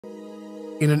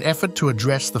In an effort to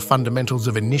address the fundamentals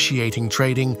of initiating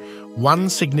trading, one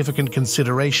significant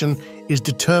consideration is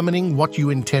determining what you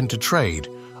intend to trade: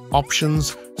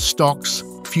 options, stocks,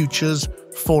 futures,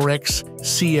 forex,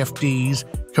 CFDs,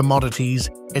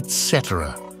 commodities,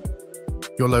 etc.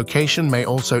 Your location may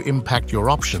also impact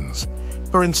your options.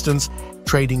 For instance,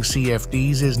 trading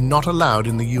CFDs is not allowed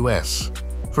in the US.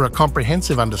 For a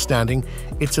comprehensive understanding,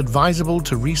 it's advisable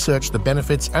to research the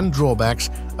benefits and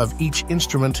drawbacks of each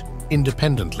instrument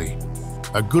independently.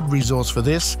 A good resource for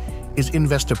this is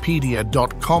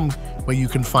Investopedia.com, where you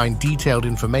can find detailed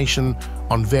information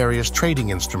on various trading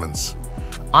instruments.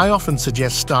 I often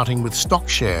suggest starting with stock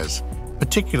shares,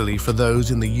 particularly for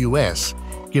those in the US,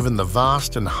 given the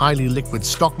vast and highly liquid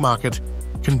stock market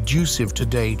conducive to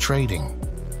day trading.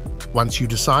 Once you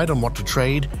decide on what to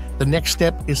trade, the next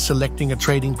step is selecting a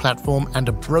trading platform and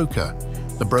a broker.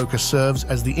 The broker serves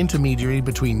as the intermediary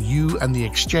between you and the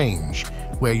exchange,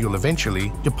 where you'll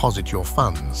eventually deposit your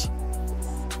funds.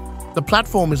 The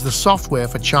platform is the software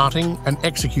for charting and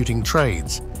executing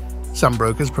trades. Some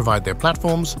brokers provide their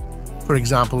platforms. For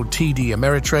example, TD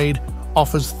Ameritrade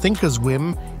offers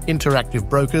Thinkorswim. Interactive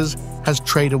Brokers has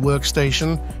Trader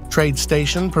Workstation,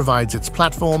 TradeStation provides its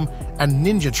platform, and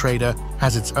NinjaTrader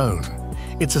has its own.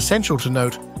 It's essential to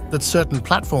note that certain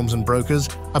platforms and brokers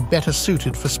are better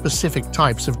suited for specific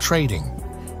types of trading.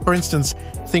 For instance,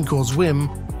 Thinkorswim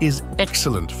is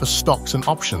excellent for stocks and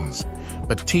options,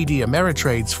 but TD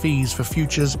Ameritrade's fees for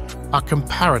futures are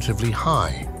comparatively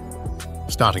high.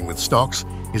 Starting with stocks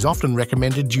is often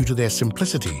recommended due to their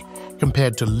simplicity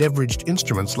compared to leveraged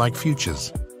instruments like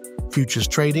futures. Futures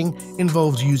trading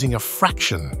involves using a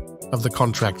fraction of the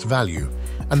contract's value,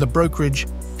 and the brokerage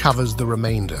covers the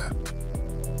remainder.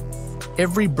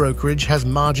 Every brokerage has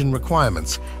margin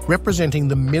requirements representing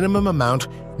the minimum amount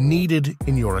needed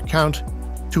in your account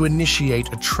to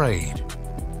initiate a trade.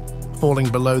 Falling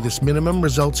below this minimum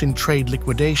results in trade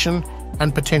liquidation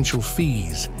and potential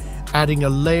fees, adding a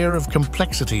layer of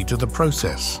complexity to the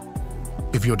process.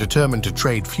 If you're determined to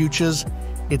trade futures,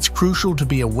 it's crucial to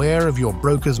be aware of your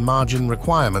broker's margin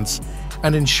requirements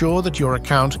and ensure that your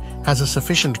account has a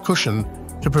sufficient cushion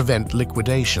to prevent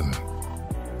liquidation.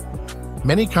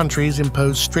 Many countries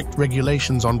impose strict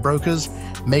regulations on brokers,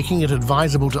 making it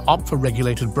advisable to opt for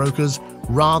regulated brokers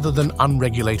rather than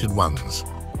unregulated ones.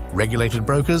 Regulated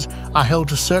brokers are held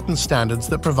to certain standards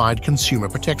that provide consumer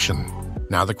protection.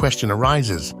 Now the question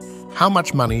arises, how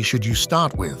much money should you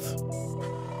start with?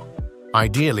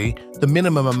 Ideally, the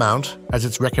minimum amount, as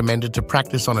it's recommended to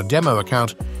practice on a demo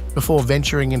account before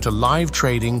venturing into live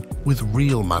trading with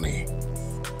real money.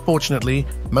 Fortunately,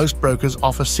 most brokers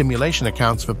offer simulation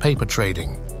accounts for paper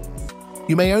trading.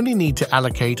 You may only need to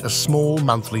allocate a small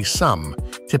monthly sum,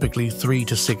 typically $3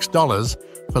 to $6,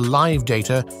 for live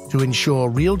data to ensure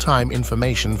real-time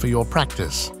information for your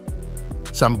practice.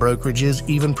 Some brokerages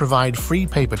even provide free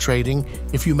paper trading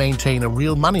if you maintain a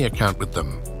real money account with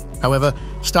them. However,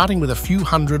 starting with a few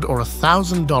hundred or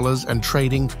 $1,000 and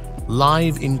trading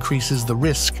live increases the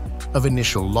risk of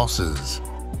initial losses.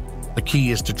 The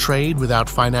key is to trade without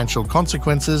financial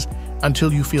consequences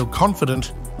until you feel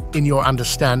confident in your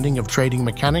understanding of trading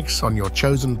mechanics on your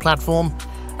chosen platform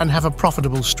and have a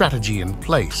profitable strategy in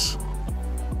place.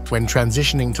 When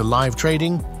transitioning to live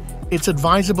trading, it's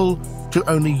advisable to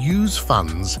only use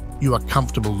funds you are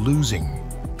comfortable losing.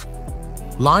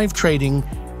 Live trading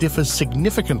differs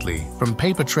significantly from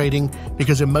paper trading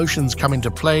because emotions come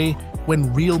into play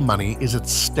when real money is at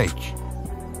stake.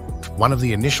 One of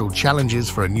the initial challenges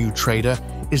for a new trader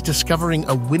is discovering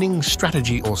a winning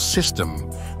strategy or system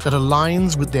that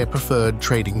aligns with their preferred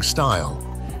trading style,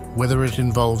 whether it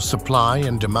involves supply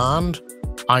and demand,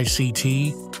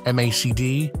 ICT,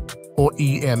 MACD, or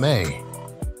EMA.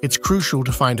 It's crucial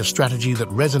to find a strategy that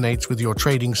resonates with your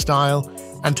trading style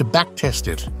and to backtest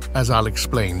it, as I'll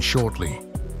explain shortly.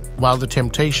 While the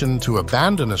temptation to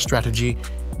abandon a strategy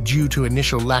due to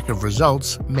initial lack of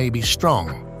results may be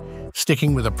strong,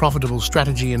 sticking with a profitable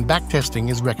strategy and backtesting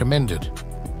is recommended.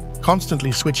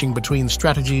 Constantly switching between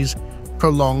strategies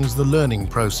prolongs the learning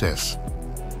process.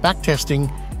 Backtesting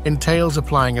entails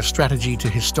applying a strategy to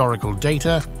historical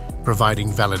data,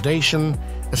 providing validation,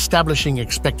 establishing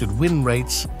expected win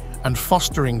rates, and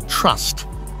fostering trust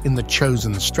in the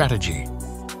chosen strategy.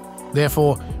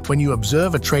 Therefore, when you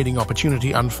observe a trading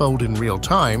opportunity unfold in real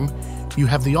time, you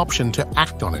have the option to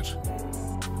act on it.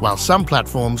 While some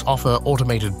platforms offer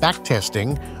automated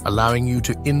backtesting, allowing you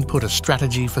to input a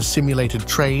strategy for simulated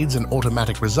trades and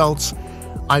automatic results,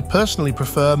 I personally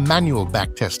prefer manual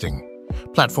backtesting.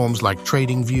 Platforms like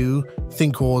TradingView,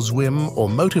 Thinkorswim, or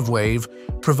MotiveWave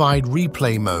provide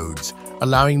replay modes,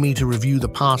 allowing me to review the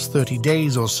past 30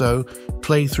 days or so,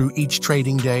 play through each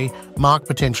trading day, mark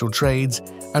potential trades,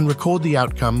 and record the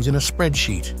outcomes in a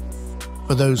spreadsheet.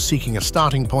 For those seeking a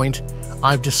starting point,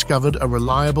 I've discovered a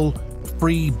reliable,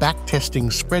 free backtesting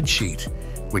spreadsheet,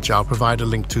 which I'll provide a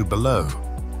link to below.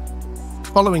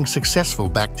 Following successful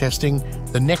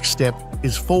backtesting, the next step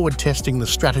is forward testing the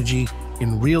strategy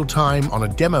in real time on a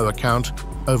demo account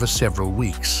over several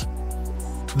weeks.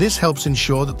 This helps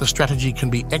ensure that the strategy can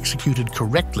be executed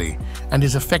correctly and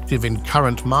is effective in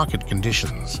current market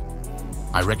conditions.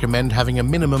 I recommend having a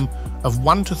minimum of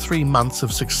 1 to 3 months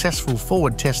of successful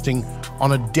forward testing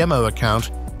on a demo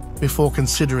account before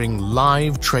considering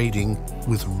live trading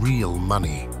with real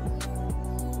money.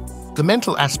 The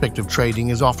mental aspect of trading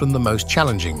is often the most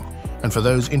challenging, and for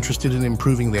those interested in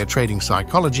improving their trading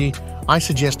psychology, I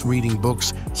suggest reading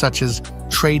books such as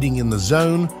Trading in the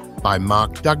Zone by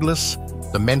Mark Douglas,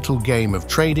 The Mental Game of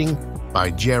Trading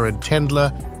by Jared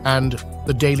Tendler, and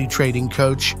The Daily Trading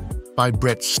Coach by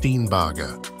Brett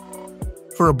Steenbarger.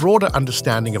 For a broader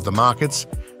understanding of the markets,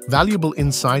 valuable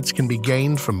insights can be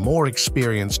gained from more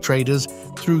experienced traders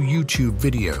through YouTube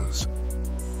videos.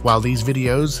 While these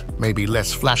videos may be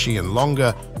less flashy and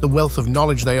longer, the wealth of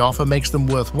knowledge they offer makes them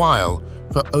worthwhile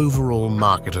for overall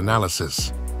market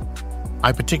analysis.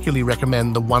 I particularly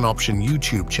recommend the One Option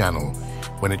YouTube channel.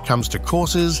 When it comes to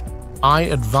courses, I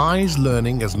advise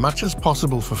learning as much as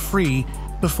possible for free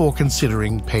before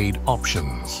considering paid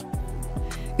options.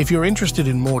 If you're interested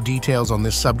in more details on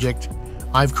this subject,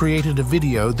 I've created a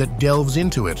video that delves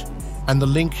into it, and the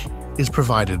link is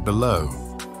provided below.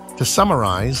 To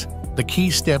summarize, the key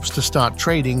steps to start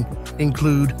trading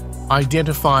include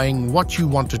identifying what you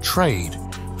want to trade,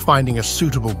 finding a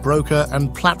suitable broker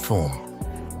and platform,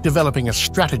 developing a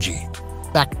strategy,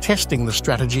 backtesting the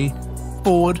strategy,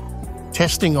 forward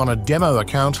testing on a demo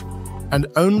account, and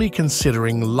only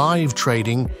considering live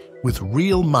trading with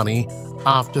real money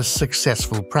after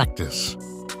successful practice.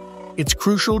 It's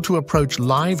crucial to approach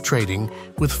live trading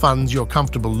with funds you're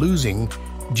comfortable losing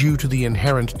due to the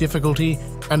inherent difficulty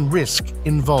and risk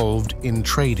involved in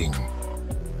trading.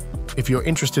 If you're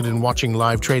interested in watching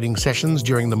live trading sessions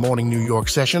during the morning New York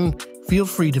session, feel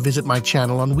free to visit my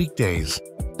channel on weekdays.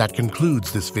 That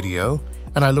concludes this video,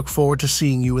 and I look forward to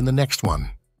seeing you in the next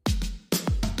one.